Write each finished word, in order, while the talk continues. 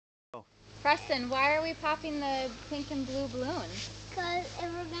Preston, why are we popping the pink and blue balloons? Because if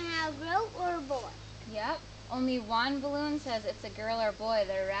we're going to have a girl or a boy. Yep. Only one balloon says it's a girl or boy.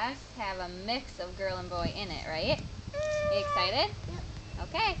 The rest have a mix of girl and boy in it, right? Are you excited? Yep.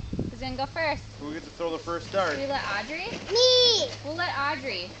 Okay. Who's going to go first? Who gets to throw the first dart? Should we let Audrey? Me! We'll let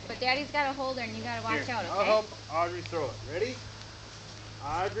Audrey, but Daddy's got to hold her and you got to watch out, okay? I'll help Audrey throw it. Ready?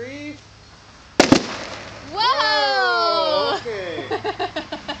 Audrey. Whoa! Okay. You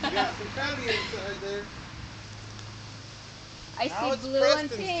got some confetti inside there. I Now see it's blue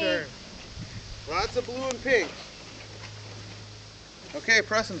Preston's and pink. turn. Lots of blue and pink. Okay,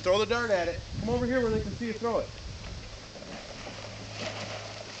 Preston, throw the dart at it. Come over here where they can see you throw it.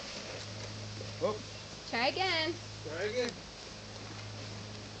 Whoop. Try again. Try again.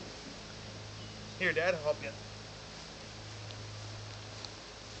 Here, Dad, I'll help you.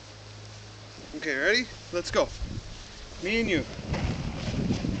 Okay, ready? Let's go. Me and you.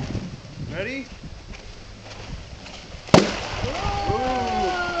 Ready?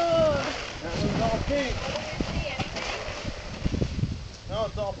 Whoa! That one's all pink. No,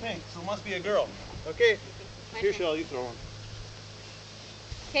 it's all pink, so it must be a girl. Okay. Here, Shell, you throw one.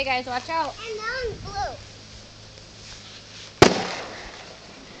 Okay, guys, watch out. And that one's blue.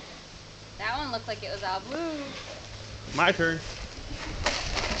 That one looked like it was all blue. My turn.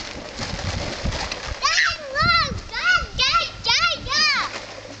 Dad, look! Dad!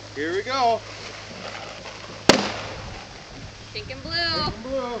 Here we go. Pink and blue. Pink and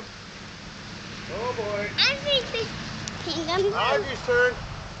blue. Oh boy. I think this pink and blue. Audrey's turn.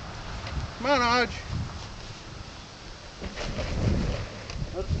 Come on, Audrey.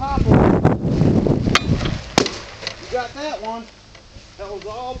 Let's pop one. You got that one. That was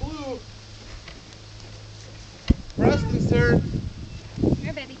all blue. Preston's turn.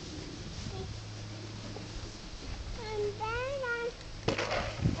 Here, baby.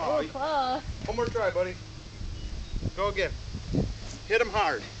 Oh, Close. one more try, buddy. Go again. Hit him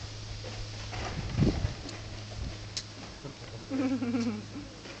hard.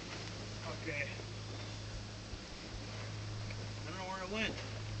 Okay. I don't know where it went.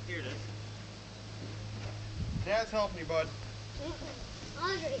 Here it is. Dad's helping you, bud.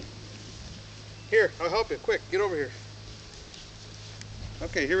 Audrey. Here, I'll help you. Quick, get over here.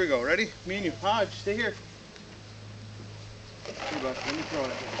 Okay, here we go. Ready? Me and you. Hodge, stay here. Here, bud. Let me throw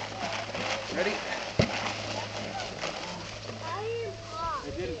it. Ready?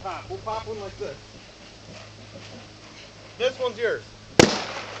 It didn't pop. We'll pop one like this. This one's yours.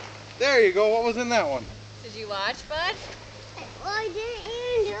 There you go. What was in that one? Did you watch, bud? Well, I didn't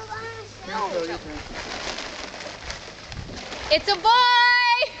even do last Here, your turn. It's a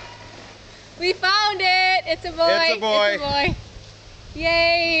boy! We found it! It's a boy! It's a boy. It's a boy!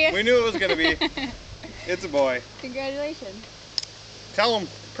 Yay! We knew it was going to be. It's a boy. Congratulations. Tell him,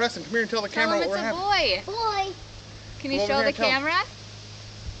 Preston, come here and tell the camera what we're Tell him having. it's a boy! Boy. Can you Come over show here the and tell him. camera?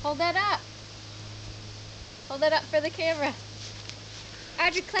 Hold that up. Hold that up for the camera.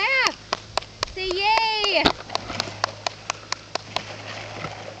 Audrey, clap! Say yay!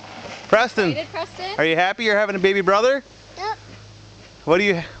 Preston, Excited, Preston? are you happy you're having a baby brother? Yep. What do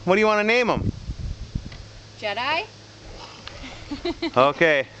you want to name him? Jedi?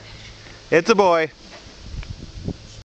 Okay. It's a boy.